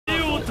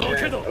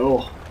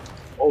Oh.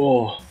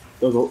 Oh.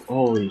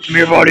 Holy shit. Come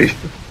here, buddy.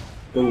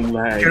 The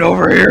lag. Get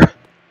over here.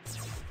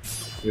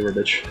 You were a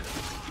bitch.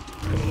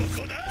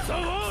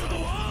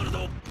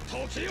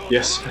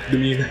 Yes, the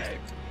meme.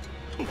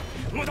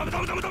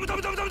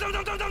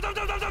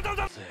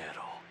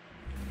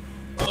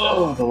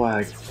 Oh, the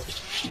lag.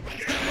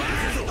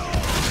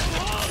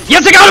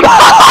 Yes, I got him!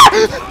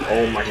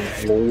 Oh my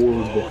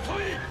lord.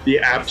 The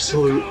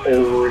absolute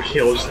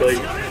overkill, just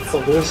like the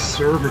whole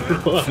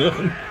server on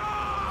him.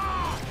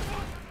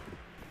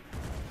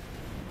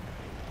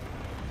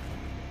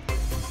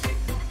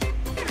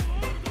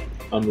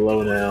 I'm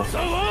low now.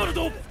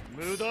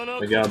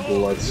 I got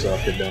blood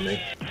sucker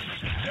dummy.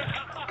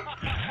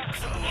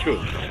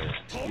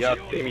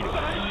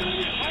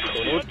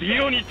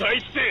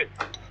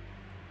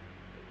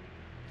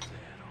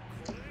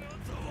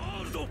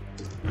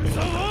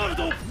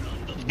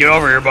 Get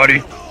over here,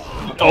 buddy.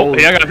 Oh,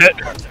 hey, I got hit.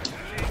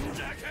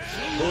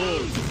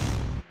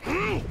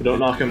 Don't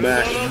knock him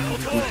back.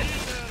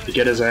 To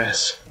get his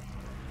ass.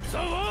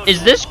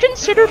 Is this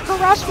considered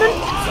harassment?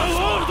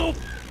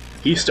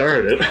 He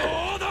started it.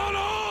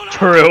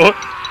 True.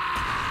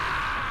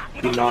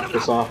 He knocked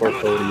us off our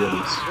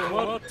podiums.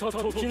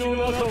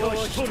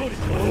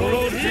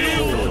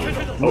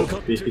 Oh,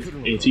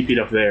 he TP'd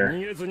up there.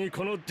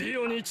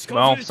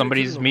 Well,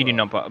 somebody's meeting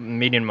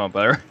him up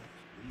there.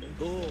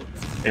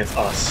 It's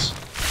us.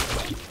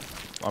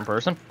 One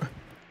person.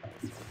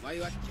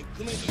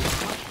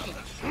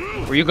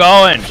 Where you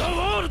going?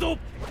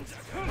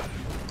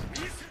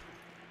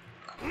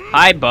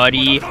 Hi,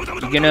 buddy.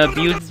 You gonna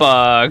abuse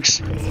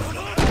bugs?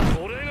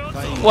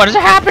 What is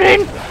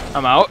happening?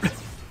 I'm out.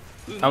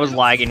 I was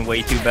lagging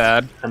way too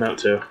bad. I'm out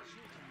too.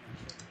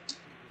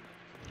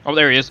 Oh,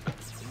 there he is.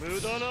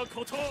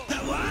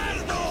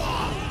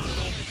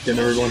 Get him,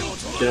 everyone.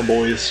 Get him,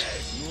 boys.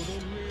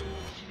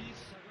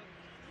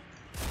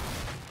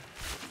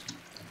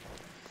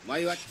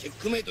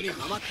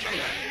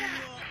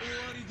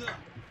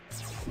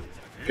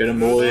 Get him,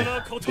 boy.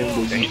 Get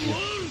him, boy.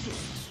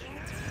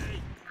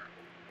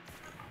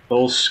 The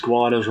whole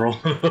squad is rolling.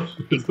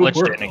 He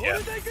glitched in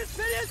again.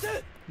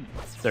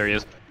 There he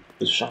is.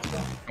 Just shot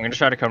down. I'm gonna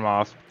try to cut him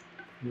off.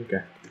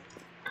 Okay.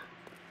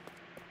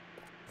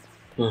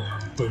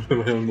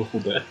 I'm awful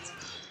bad.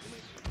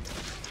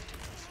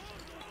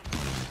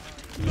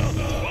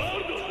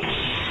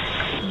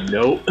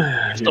 Nope.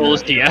 Stole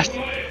his DS.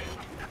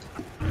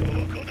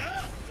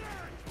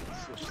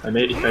 I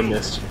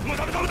missed.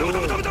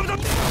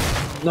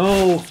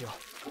 No!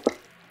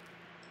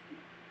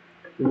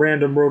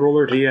 Random road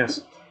roller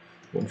TS.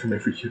 One from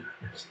every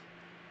universe.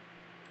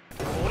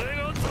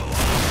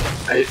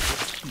 I'm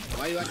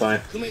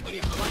fine.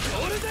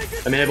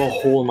 I may have a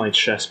hole in my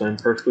chest, but I'm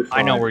perfectly fine.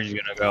 I know where he's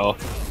gonna go.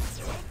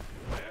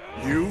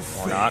 You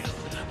Or not.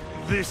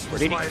 This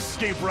was my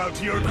escape route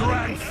to your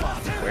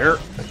grandfather. Where?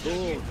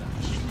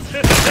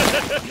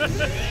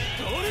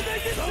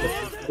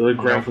 The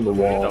ground from the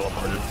wall.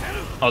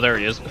 Oh, there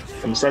he is.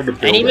 I'm inside the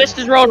building. And he missed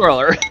his road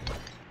roller.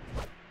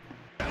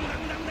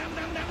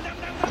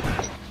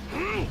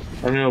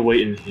 I'm gonna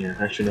wait in here.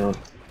 Actually, no.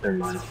 Never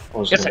mind.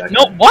 I'll just go back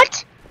No, in.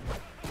 what?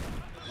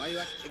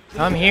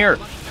 I'm here.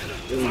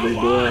 Oh, big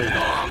boy.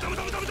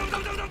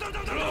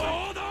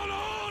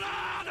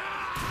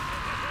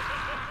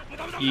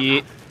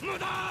 Yeah.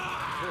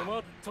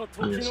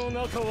 Yes.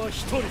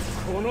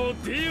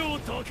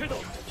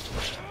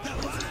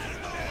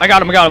 I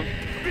got him,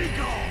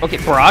 Okay,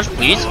 barrage,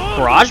 please.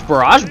 Barrage.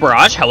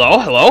 Hello,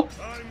 hello.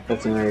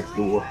 That's another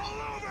door.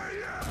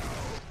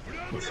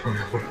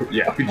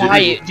 Yeah, we did.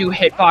 Why do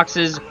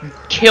hitboxes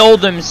kill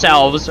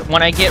themselves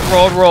when I get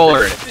road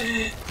rollered?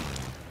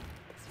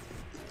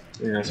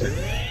 Yeah, that's it.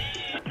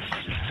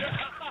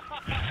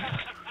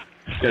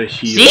 Gotta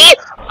heal. See?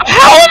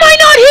 How am I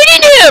not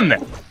hitting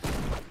him?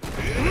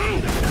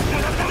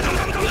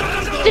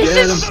 This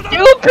is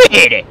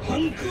stupid!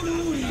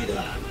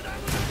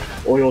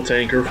 Oil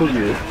tanker for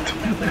you.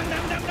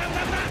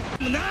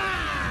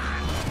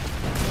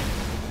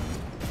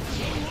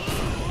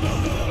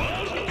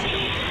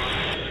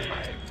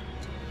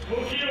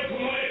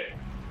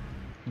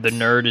 The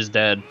nerd is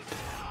dead.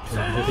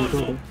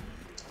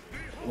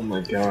 Oh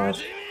my god.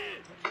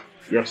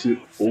 You're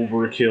absolute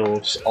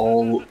overkill. Just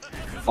all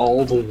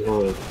the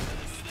world.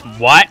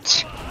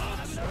 What?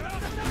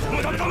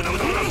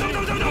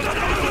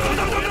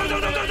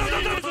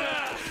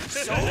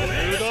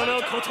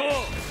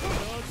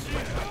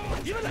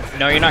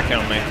 No, you're not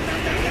killing me.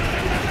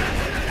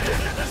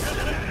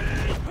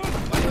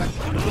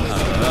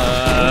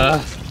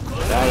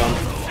 Got him.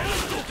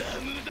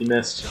 He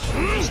missed.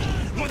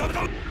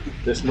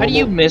 How do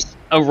you miss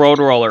a road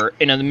roller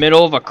in the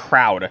middle of a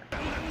crowd?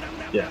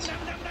 Yes.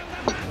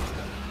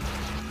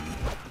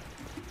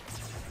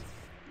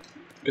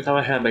 Good time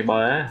I had, big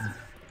boy.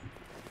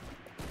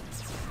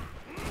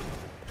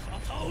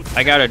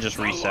 I gotta just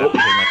reset because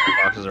my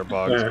boxes are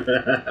bugged.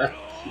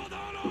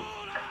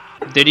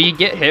 Did he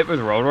get hit with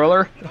road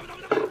roller?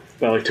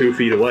 About like 2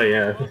 feet away,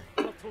 yeah.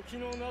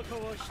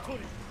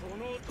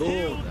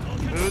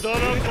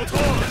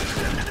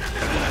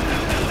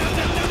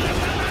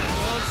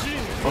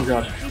 Oh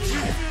god.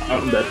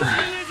 I'm dead.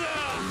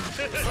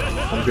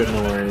 I'm good,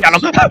 no worries.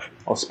 Got him.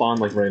 I'll spawn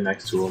like right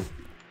next to him.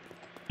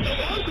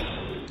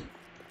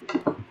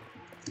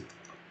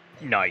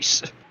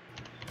 Nice.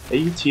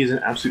 AUT is an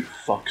absolute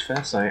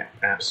fuckfest, I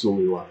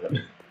absolutely love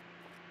it.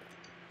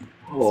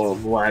 Oh,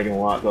 I'm lagging a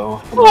lot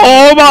though.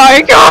 Oh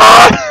my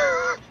god!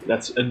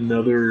 That's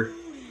another,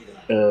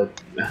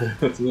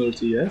 that's another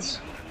TS.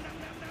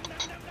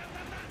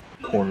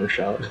 Corner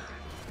shot.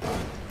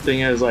 Thing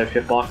is, like,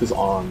 hitbox is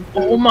on.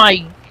 Oh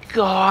my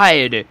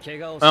god!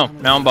 Oh,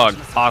 now I'm bugged.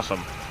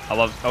 Awesome. I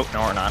love. Oh,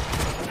 no, we're not.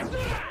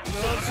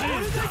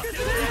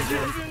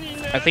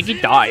 I think he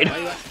died.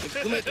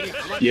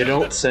 You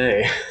don't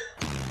say.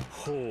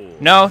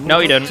 No, no,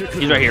 he didn't.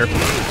 He's right here.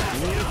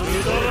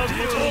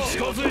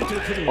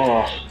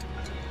 Oh.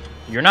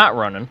 You're not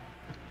running.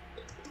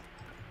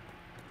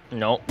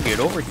 No, get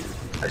over here.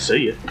 I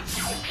see it.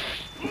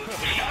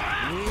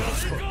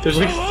 There's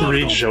like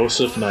 3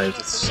 Joseph knives.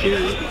 It's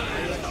scary.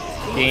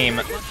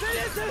 Game.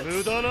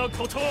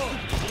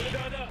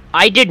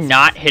 I did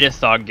not hit a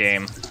thug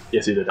game.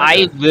 Yes, he did.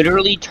 I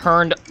literally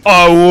turned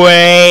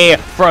away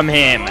from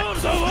him.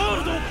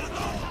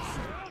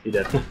 He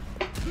did.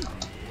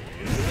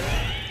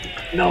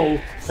 No! I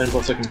had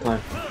about second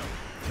time.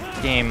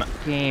 Game,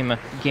 game,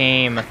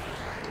 game.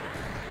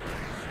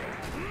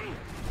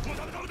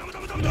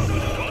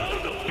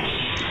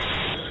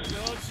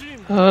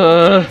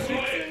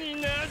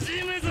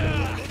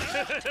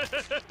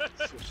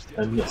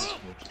 I missed.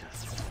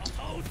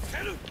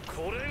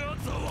 What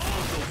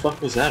the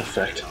fuck was that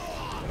effect?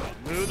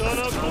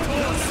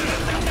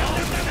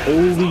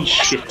 Holy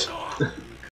shit.